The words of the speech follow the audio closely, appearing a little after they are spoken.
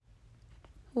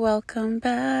Welcome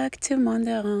back to Monde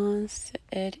Rance.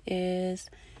 It is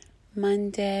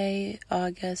Monday,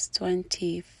 August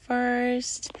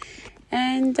 21st,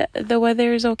 and the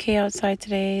weather is okay outside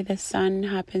today. The sun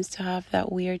happens to have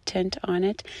that weird tint on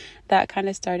it that kind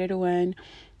of started when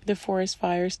the forest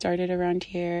fire started around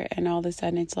here, and all of a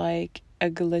sudden it's like a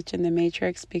glitch in the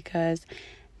matrix because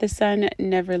the sun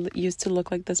never used to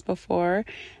look like this before,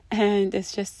 and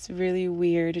it's just really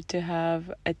weird to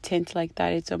have a tint like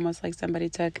that. It's almost like somebody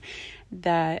took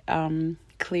that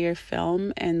clear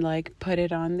film and like put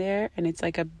it on there, and it's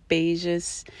like a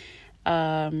beigeish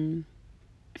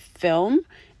film.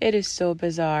 It is so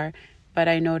bizarre, but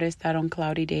I noticed that on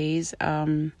cloudy days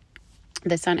the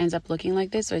sun ends up looking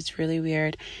like this, so it's really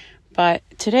weird. But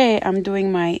today I'm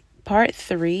doing my part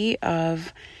three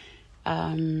of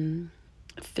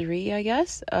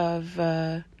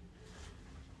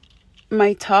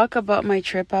my talk about my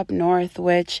trip up north,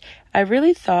 which I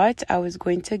really thought I was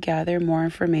going to gather more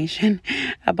information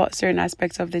about certain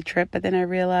aspects of the trip, but then I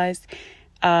realized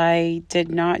I did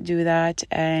not do that,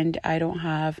 and I don't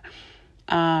have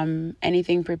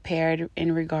anything prepared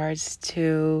in regards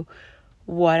to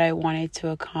what I wanted to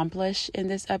accomplish in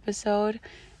this episode.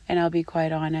 And I'll be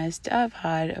quite honest, I've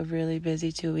had a really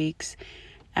busy 2 weeks,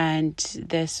 and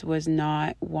this was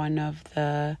not one of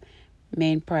the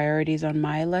main priorities on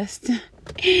my list.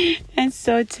 And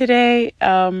so today,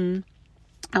 I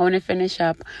want to finish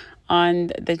up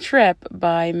on the trip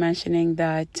by mentioning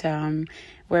that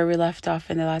where we left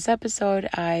off in the last episode,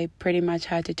 I pretty much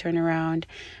had to turn around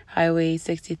Highway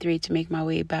 63 to make my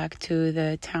way back to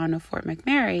the town of Fort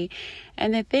McMurray.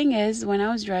 And the thing is, when I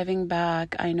was driving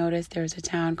back, I noticed there was a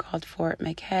town called Fort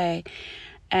McKay.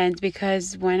 And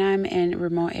because when I'm in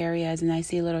remote areas and I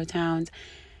see little towns,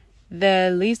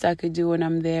 the least I could do when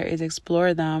I'm there is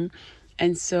explore them.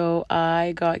 And so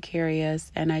I got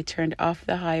curious and I turned off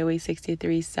the Highway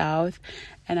 63 south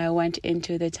and I went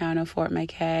into the town of Fort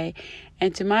McKay.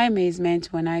 And to my amazement,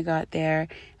 when I got there,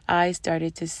 I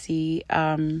started to see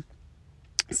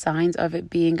signs of it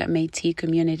being a Métis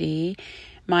community.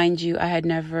 Mind you, I had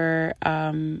never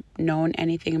known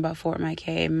anything about Fort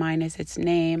McKay minus its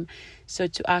name. So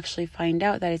to actually find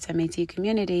out that it's a Métis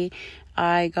community,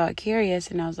 I got curious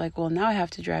and I was like, well, now I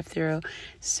have to drive through.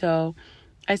 So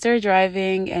I started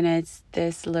driving, and it's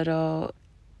this little,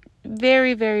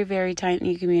 very, very, very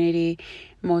tiny community,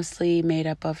 mostly made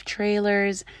up of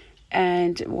trailers.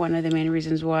 And one of the main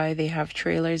reasons why they have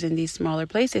trailers in these smaller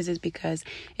places is because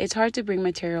it's hard to bring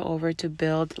material over to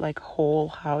build like whole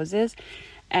houses.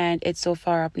 And it's so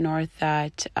far up north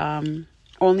that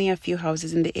only a few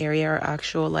houses in the area are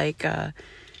actual, like, I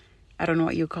don't know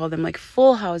what you call them, like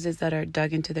full houses that are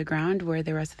dug into the ground, where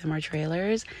the rest of them are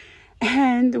trailers.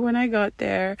 And when I got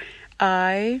there,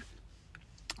 I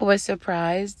was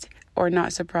surprised, or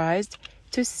not surprised,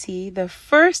 to see the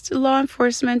first law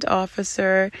enforcement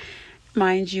officer.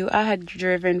 Mind you, I had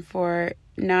driven for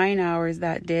 9 hours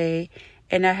that day,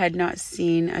 and I had not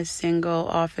seen a single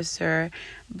officer.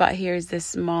 But here's this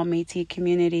small Métis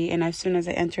community, and as soon as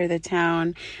I enter the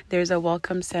town, there's a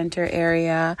welcome center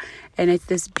area, and it's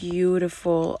this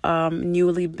beautiful,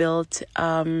 newly built,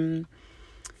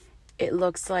 it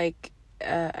looks like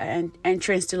an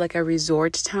entrance to like a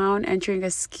resort town, entering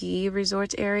a ski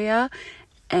resort area.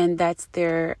 And that's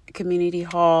their community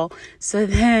hall. So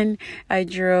then I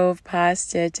drove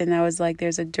past it, and I was like,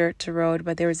 there's a dirt road,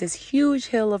 but there was this huge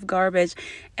hill of garbage.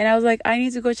 And I was like, I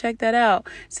need to go check that out.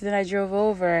 So then I drove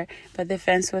over, but the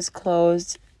fence was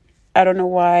closed. I don't know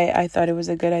why I thought it was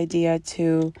a good idea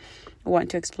to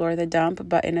want to explore the dump,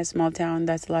 but in a small town,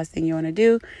 that's the last thing you want to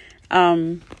do.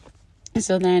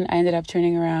 So then I ended up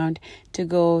turning around to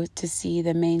go to see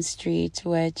the main street,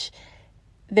 which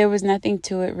there was nothing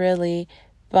to it really.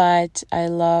 But I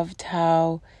loved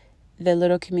how the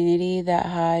little community that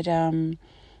had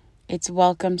its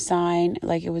welcome sign,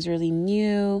 like it was really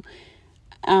new.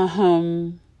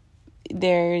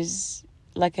 There's,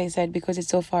 like I said, because it's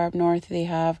so far up north, they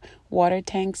have water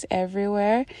tanks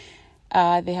everywhere.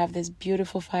 They have this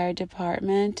beautiful fire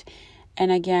department.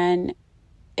 And again,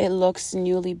 it looks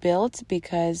newly built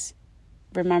because,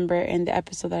 remember in the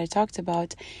episode that I talked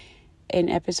about, in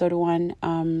episode 1,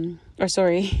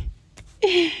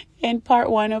 in part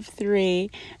 1 of 3,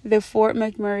 the Fort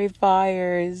McMurray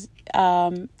fires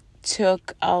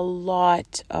took a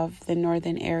lot of the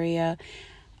northern area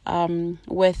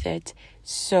with it.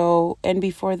 So, and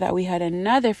before that, we had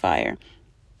another fire.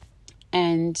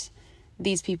 And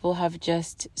these people have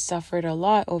just suffered a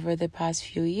lot over the past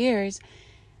few years.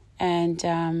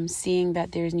 And seeing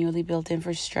that there's newly built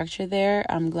infrastructure there,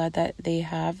 I'm glad that they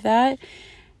have that.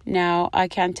 Now, I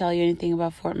can't tell you anything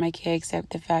about Fort McKay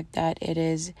except the fact that it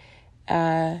is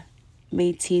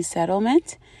Métis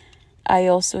settlement. I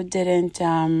also didn't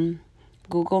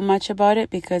Google much about it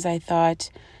because I thought,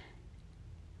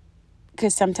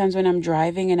 because sometimes when I'm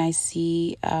driving and I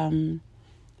see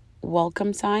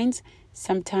welcome signs,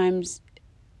 sometimes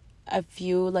a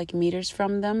few like meters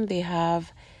from them, they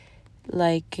have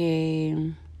like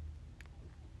a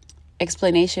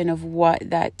explanation of what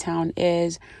that town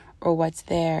is or what's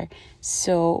there.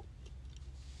 So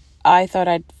I thought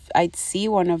I'd see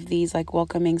one of these like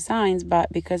welcoming signs, but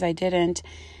because I didn't,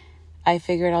 I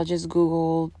figured I'll just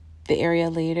Google the area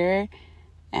later.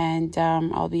 And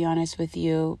I'll be honest with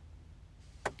you,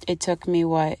 it took me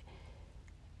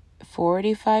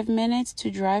 45 minutes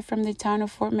to drive from the town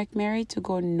of Fort McMurray to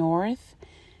go north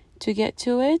to get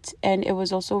to it. And it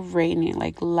was also raining,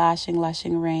 like lashing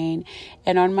rain.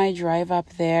 And on my drive up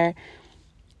there,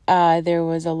 there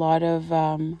was a lot of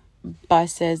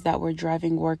buses that were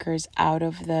driving workers out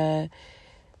of the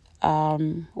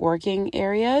working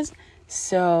areas.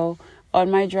 So on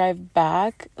my drive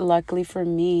back, luckily for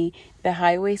me, the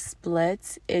highway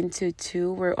splits into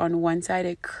two, where on one side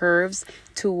it curves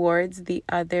towards the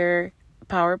other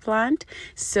power plant.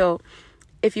 So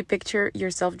if you picture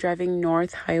yourself driving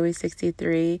north Highway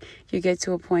 63, you get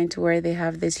to a point where they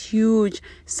have this huge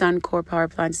Suncor power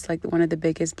plant. It's like one of the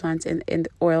biggest plants in the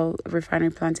oil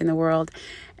refinery plants in the world.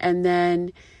 And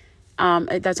then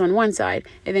that's on one side.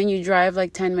 And then you drive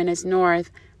like 10 minutes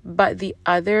north, but the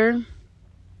other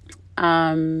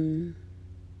plant,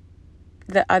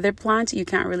 you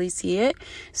can't really see it.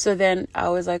 So then I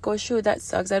was like, oh shoot, that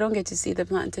sucks. I don't get to see the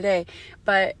plant today.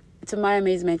 But to my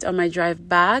amazement, on my drive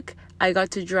back, I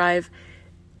got to drive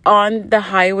on the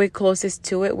highway closest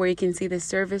to it, where you can see the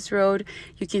service road.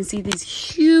 You can see these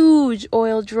huge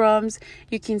oil drums.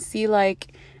 You can see,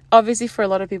 like, obviously for a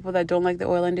lot of people that don't like the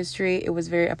oil industry, it was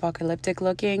very apocalyptic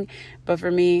looking. But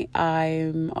for me,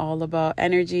 I'm all about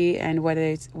energy, and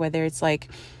whether it's like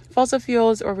fossil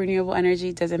fuels or renewable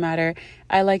energy, doesn't matter.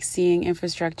 I like seeing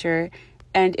infrastructure,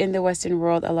 and in the Western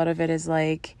world, a lot of it is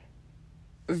like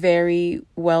very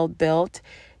well built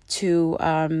to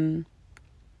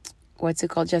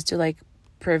just to like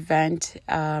prevent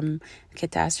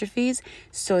catastrophes.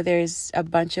 So there's a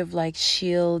bunch of like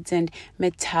shields and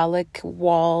metallic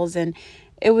walls, and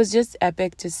it was just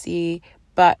epic to see.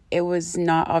 But it was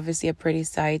not obviously a pretty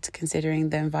sight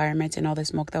considering the environment and all the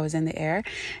smoke that was in the air.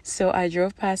 So I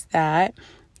drove past that,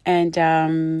 and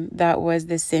that was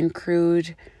the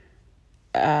Syncrude.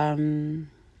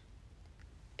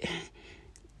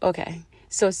 Okay.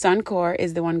 So Suncor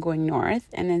is the one going north,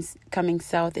 and then coming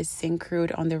south is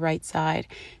Syncrude on the right side.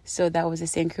 So that was a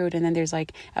Syncrude, and then there's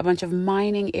like a bunch of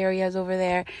mining areas over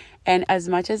there. And as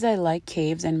much as I like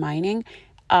caves and mining,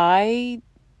 I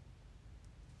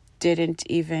didn't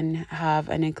even have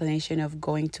an inclination of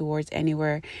going towards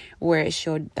anywhere where it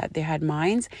showed that they had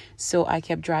mines. So I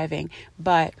kept driving,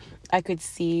 but I could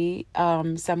see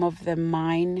some of the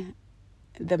mined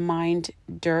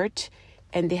dirt,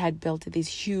 and they had built these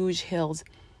huge hills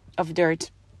of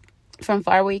dirt. From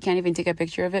far away, you can't even take a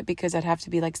picture of it because I'd have to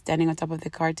be like standing on top of the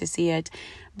car to see it.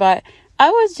 But I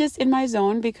was just in my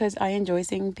zone because I enjoy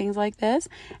seeing things like this.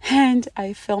 And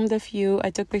I filmed a few, I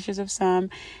took pictures of some,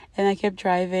 and I kept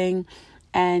driving.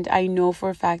 And I know for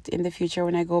a fact in the future,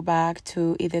 when I go back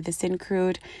to either the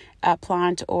Syncrude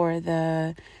plant or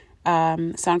the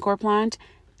Suncor plant,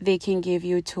 they can give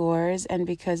you tours. And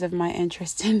because of my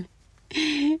interest in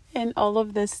and all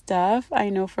of this stuff, I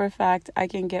know for a fact I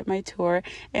can get my tour,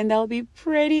 and that'll be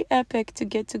pretty epic to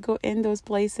get to go in those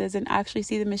places and actually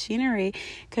see the machinery.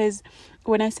 Because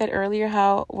when I said earlier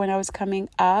how when I was coming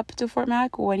up to Fort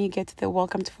Mac, when you get to the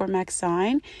Welcome to Fort Mac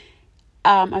sign,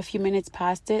 a few minutes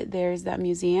past it, there's that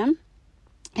museum.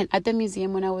 And at the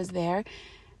museum, when I was there,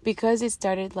 because it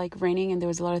started like raining and there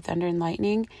was a lot of thunder and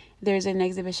lightning, there's an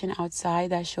exhibition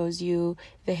outside that shows you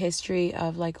the history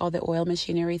of like all the oil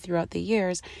machinery throughout the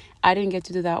years. I didn't get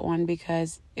to do that one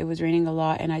because it was raining a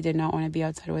lot and I did not want to be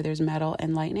outside where there's metal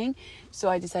and lightning. So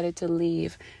I decided to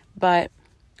leave. But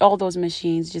all those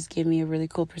machines just gave me a really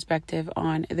cool perspective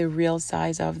on the real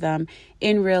size of them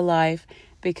in real life,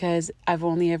 because I've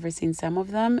only ever seen some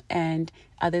of them, and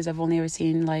others I've only ever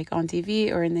seen like on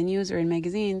TV or in the news or in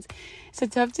magazines. So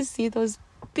it's tough to see those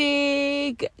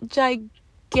big,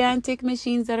 gigantic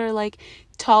machines that are like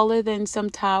taller than some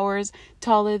towers,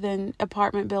 taller than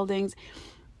apartment buildings.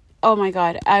 Oh my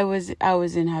God, I was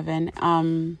in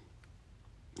heaven.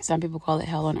 Some people call it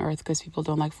hell on earth because people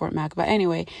don't like Fort Mac. But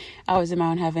anyway, I was in my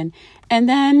own heaven. And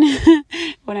then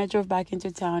when I drove back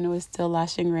into town, it was still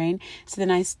lashing rain. So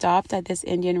then I stopped at this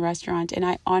Indian restaurant, and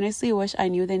I honestly wish I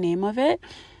knew the name of it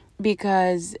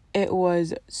because it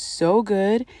was so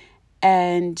good.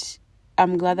 And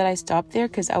I'm glad that I stopped there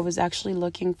because I was actually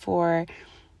looking for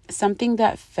something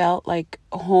that felt like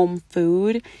home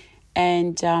food.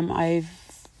 And I've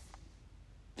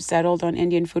settled on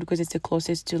Indian food because it's the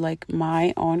closest to like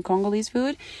my own Congolese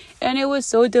food. And it was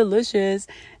so delicious.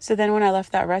 So then when I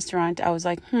left that restaurant, I was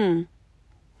like,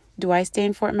 do I stay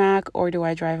in Fort Mac or do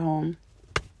I drive home?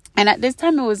 And at this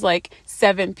time, it was like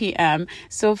 7 p.m.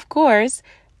 So, of course,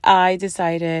 I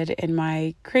decided in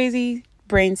my crazy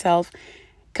brain self,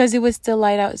 because it was still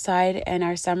light outside and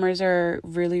our summers are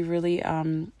really, really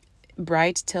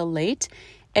bright till late.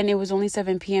 And it was only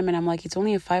 7 p.m. And I'm like, it's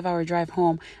only a 5-hour drive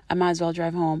home. I might as well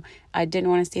drive home. I didn't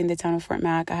want to stay in the town of Fort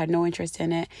Mac. I had no interest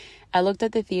in it. I looked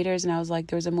at the theaters and I was like,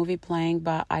 there was a movie playing,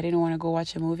 but I didn't want to go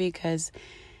watch a movie because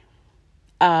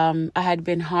I had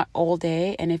been hot all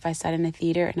day, and if I sat in a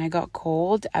theater and I got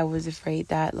cold, I was afraid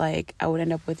that like I would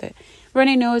end up with a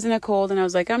runny nose and a cold, and I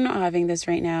was like, I'm not having this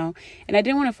right now. And I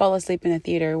didn't want to fall asleep in the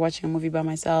theater watching a movie by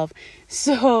myself.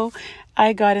 So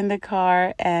I got in the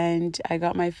car and I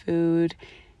got my food,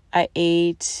 I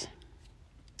ate,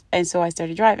 and so I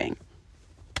started driving.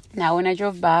 Now when I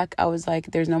drove back, I was like,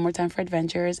 there's no more time for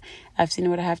adventures. I've seen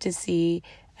what I have to see.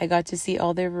 I got to see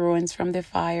all the ruins from the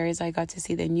fires. I got to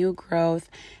see the new growth.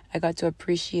 I got to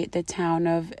appreciate the town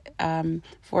of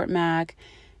Fort Mac.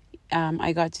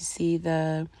 I got to see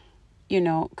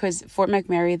because Fort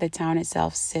McMurray, the town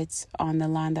itself, sits on the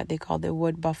land that they call the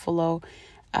Wood Buffalo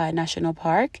National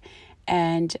Park.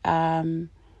 And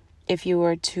if you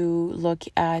were to look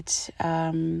at,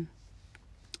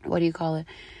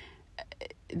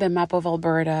 the map of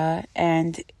Alberta,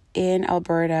 and in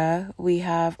Alberta, we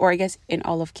have, or I guess in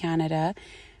all of Canada,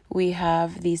 we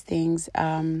have these things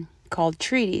called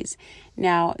treaties.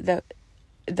 Now, the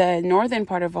northern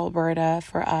part of Alberta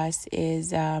for us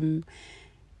is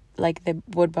like the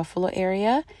Wood Buffalo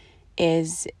area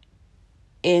is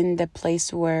in the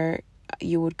place where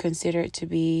you would consider it to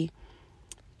be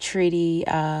Treaty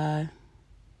 8,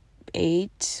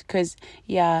 because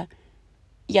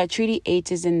Treaty 8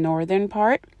 is in northern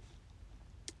part.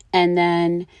 And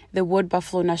then the Wood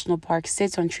Buffalo National Park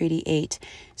sits on Treaty 8.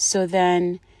 So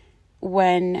then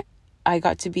when I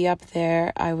got to be up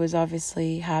there, I was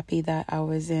obviously happy that I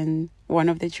was in one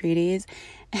of the treaties.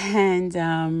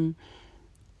 And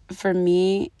for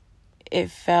me,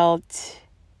 it felt,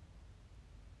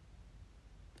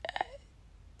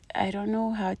 I don't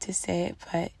know how to say it,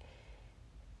 but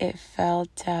it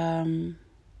felt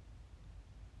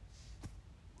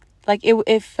like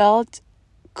it felt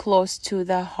close to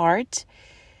the heart,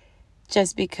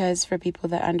 just because for people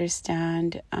that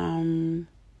understand the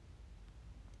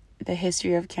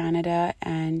history of Canada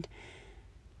and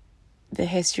the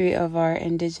history of our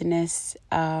Indigenous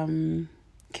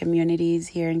communities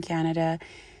here in Canada,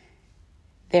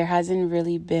 there hasn't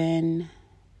really been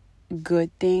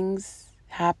good things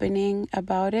happening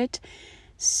about it.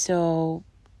 So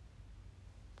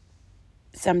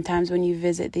sometimes when you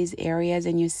visit these areas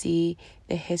and you see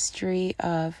the history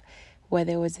of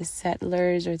whether it was the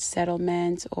settlers or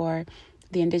settlements or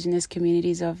the Indigenous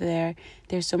communities over there,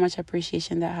 there's so much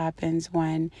appreciation that happens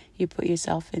when you put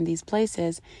yourself in these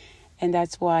places. And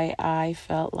that's why I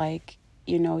felt like,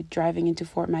 driving into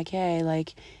Fort McKay,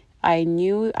 like I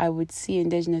knew I would see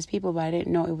Indigenous people, but I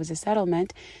didn't know it was a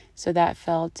settlement. So that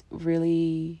felt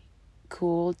really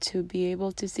cool to be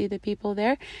able to see the people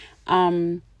there.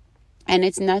 And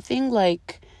it's nothing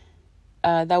like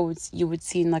you would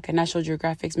see in like a National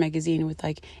Geographic's magazine with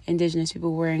like Indigenous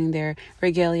people wearing their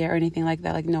regalia or anything like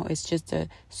that. Like, no, it's just a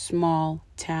small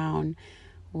town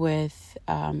with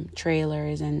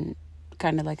trailers and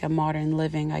kind of like a modern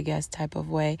living, I guess, type of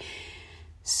way.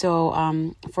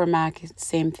 So for Mac,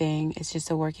 same thing. It's just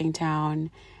a working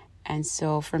town. And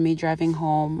so for me driving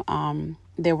home,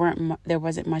 there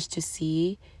wasn't much to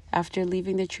see after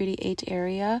leaving the Treaty 8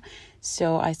 area.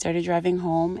 So I started driving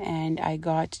home and I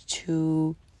got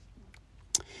to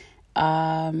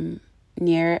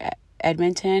near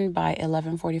Edmonton by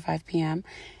 11:45 p.m.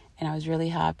 and I was really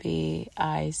happy.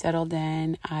 I settled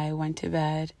in, I went to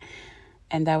bed,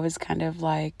 and that was kind of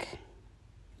like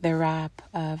the wrap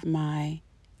of my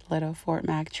little Fort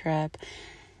Mac trip.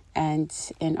 And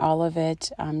in all of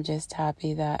it, I'm just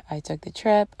happy that I took the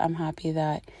trip. I'm happy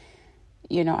that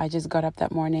I just got up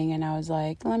that morning and I was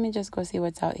like, let me just go see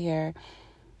what's out here,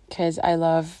 because I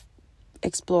love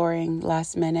exploring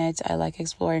last minute. I like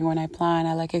exploring when I plan.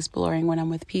 I like exploring when I'm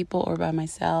with people or by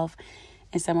myself.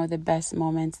 And some of the best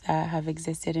moments that have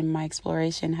existed in my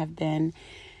exploration have been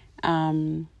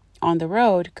on the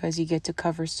road, because you get to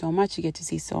cover so much, you get to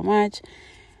see so much.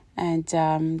 And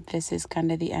this is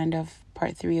kind of the end of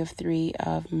part 3 of 3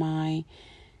 of my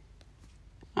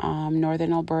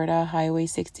Northern Alberta Highway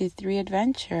 63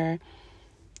 adventure.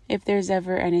 If there's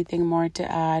ever anything more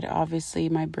to add, obviously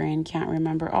my brain can't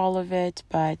remember all of it,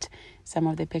 but some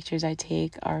of the pictures I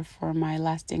take are for my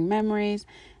lasting memories,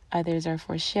 others are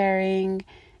for sharing,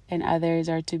 and others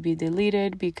are to be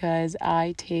deleted because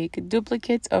I take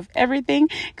duplicates of everything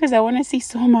because I want to see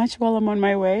so much while I'm on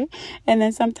my way. And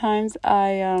then sometimes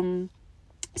I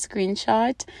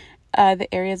screenshot the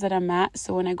areas that I'm at,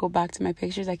 so when I go back to my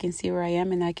pictures I can see where I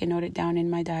am and I can note it down in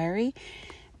my diary.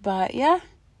 But yeah,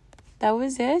 that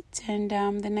was it. And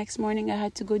the next morning I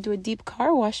had to go do a deep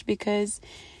car wash because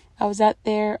I was out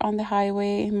there on the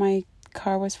highway. My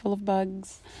car was full of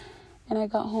bugs and I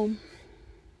got home.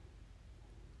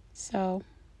 So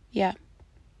yeah,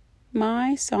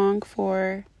 my song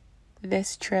for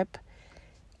this trip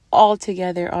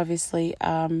altogether, obviously,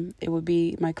 it would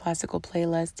be my classical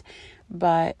playlist,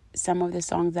 but some of the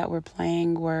songs that were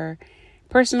playing were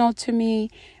personal to me.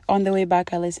 On the way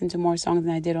back I listened to more songs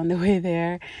than I did on the way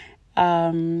there.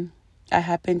 I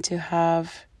happen to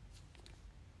have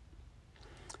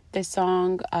the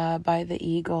song by the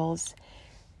Eagles.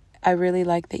 I really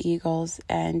like the Eagles,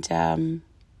 and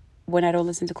when I don't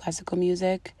listen to classical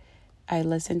music, I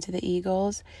listen to the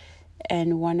Eagles.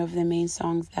 And one of the main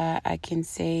songs that I can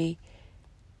say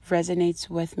resonates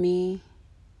with me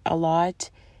a lot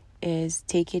is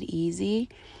Take It Easy.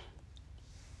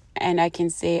 And I can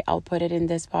say I'll put it in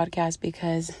this podcast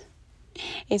because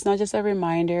it's not just a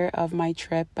reminder of my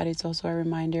trip, but it's also a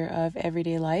reminder of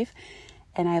everyday life.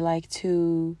 And I like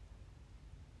to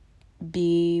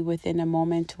be within a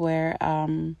moment where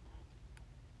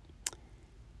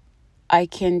I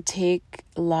can take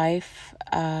life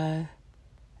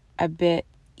a bit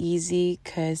easy,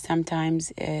 because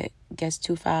sometimes it gets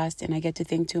too fast and I get to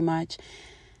think too much.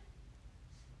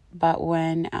 But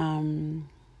when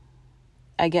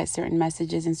I get certain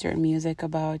messages and certain music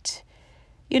about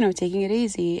taking it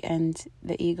easy, and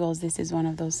the Eagles, this is one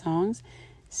of those songs.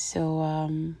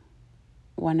 So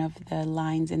one of the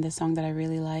lines in the song that I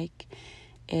really like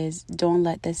is, don't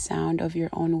let the sound of your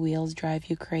own wheels drive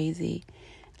you crazy.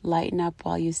 Lighten up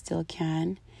while you still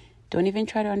can. Don't even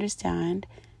try to understand.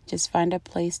 Just find a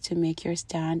place to make your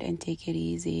stand and take it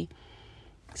easy.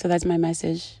 So that's my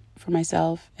message for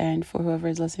myself and for whoever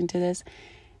is listening to this.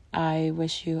 I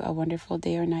wish you a wonderful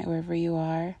day or night wherever you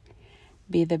are.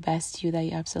 Be the best you that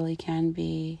you absolutely can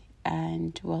be.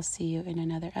 And we'll see you in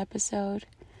another episode.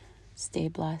 Stay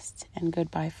blessed and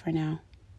goodbye for now.